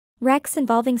Wrecks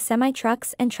involving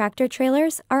semi-trucks and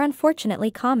tractor-trailers are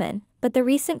unfortunately common, but the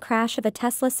recent crash of a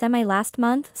Tesla Semi last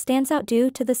month stands out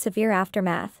due to the severe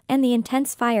aftermath and the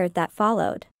intense fire that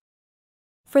followed.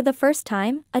 For the first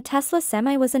time, a Tesla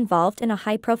Semi was involved in a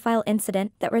high-profile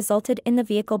incident that resulted in the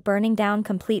vehicle burning down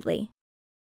completely.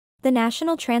 The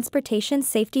National Transportation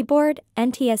Safety Board,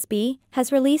 NTSB,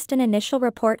 has released an initial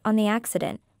report on the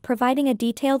accident, providing a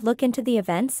detailed look into the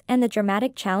events and the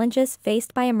dramatic challenges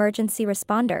faced by emergency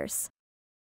responders.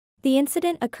 The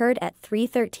incident occurred at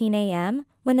 3:13 a.m.,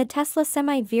 when the Tesla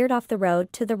Semi veered off the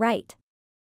road to the right.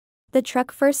 The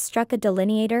truck first struck a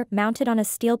delineator mounted on a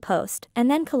steel post and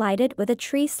then collided with a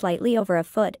tree slightly over a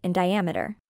foot in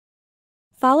diameter.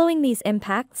 Following these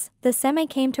impacts, the Semi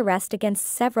came to rest against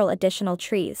several additional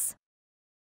trees.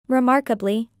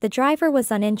 Remarkably, the driver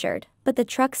was uninjured, but the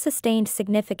truck sustained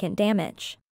significant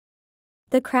damage.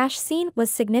 The crash scene was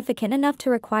significant enough to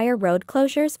require road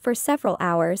closures for several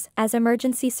hours as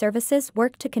emergency services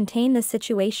worked to contain the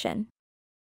situation.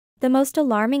 The most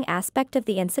alarming aspect of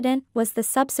the incident was the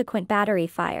subsequent battery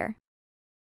fire.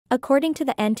 According to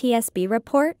the NTSB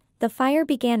report, the fire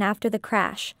began after the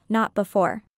crash, not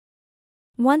before.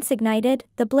 Once ignited,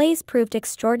 the blaze proved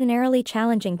extraordinarily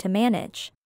challenging to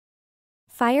manage.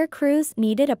 Fire crews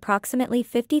needed approximately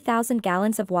 50,000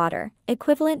 gallons of water,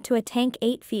 equivalent to a tank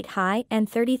 8 feet high and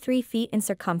 33 feet in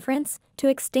circumference, to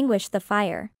extinguish the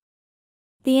fire.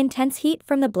 The intense heat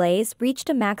from the blaze reached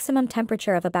a maximum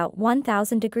temperature of about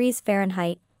 1,000 degrees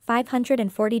Fahrenheit,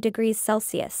 540 degrees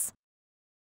Celsius.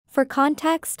 For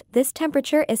context, this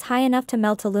temperature is high enough to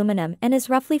melt aluminum and is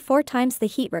roughly 4 times the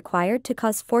heat required to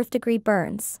cause fourth-degree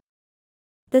burns.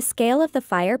 The scale of the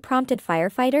fire prompted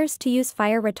firefighters to use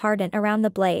fire retardant around the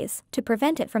blaze to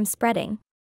prevent it from spreading.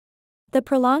 The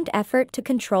prolonged effort to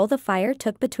control the fire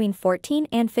took between 14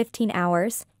 and 15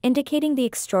 hours, indicating the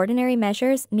extraordinary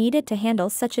measures needed to handle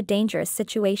such a dangerous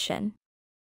situation.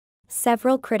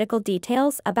 Several critical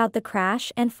details about the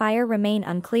crash and fire remain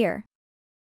unclear.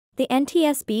 The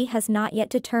NTSB has not yet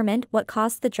determined what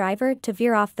caused the driver to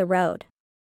veer off the road.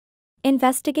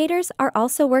 Investigators are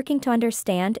also working to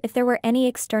understand if there were any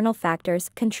external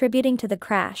factors contributing to the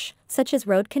crash, such as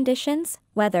road conditions,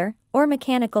 weather, or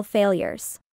mechanical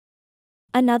failures.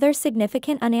 Another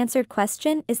significant unanswered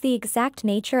question is the exact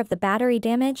nature of the battery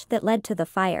damage that led to the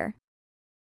fire.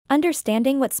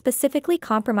 Understanding what specifically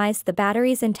compromised the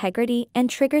battery's integrity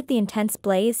and triggered the intense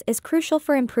blaze is crucial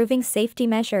for improving safety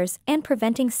measures and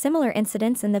preventing similar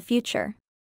incidents in the future.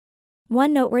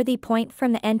 One noteworthy point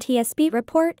from the NTSB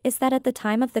report is that at the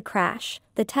time of the crash,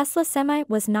 the Tesla Semi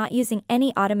was not using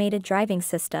any automated driving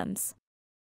systems.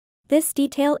 This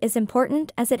detail is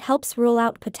important as it helps rule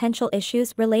out potential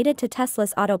issues related to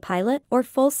Tesla's autopilot or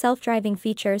full self-driving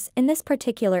features in this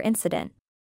particular incident.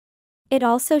 It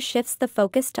also shifts the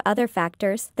focus to other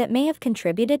factors that may have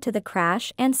contributed to the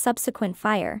crash and subsequent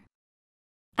fire.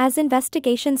 As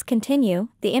investigations continue,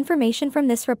 the information from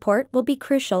this report will be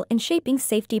crucial in shaping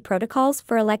safety protocols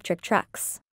for electric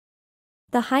trucks.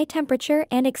 The high temperature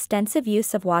and extensive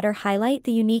use of water highlight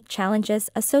the unique challenges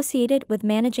associated with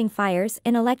managing fires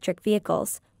in electric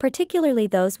vehicles, particularly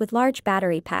those with large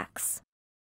battery packs.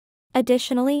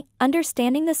 Additionally,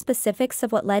 understanding the specifics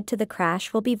of what led to the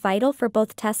crash will be vital for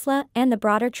both Tesla and the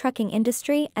broader trucking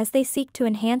industry as they seek to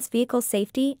enhance vehicle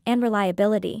safety and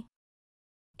reliability.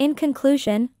 In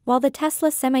conclusion, while the Tesla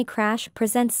Semi crash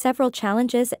presents several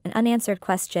challenges and unanswered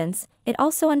questions, it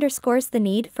also underscores the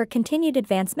need for continued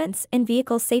advancements in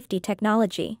vehicle safety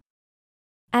technology.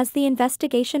 As the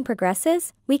investigation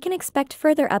progresses, we can expect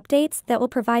further updates that will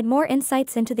provide more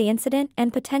insights into the incident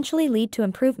and potentially lead to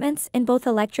improvements in both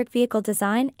electric vehicle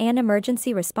design and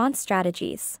emergency response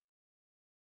strategies.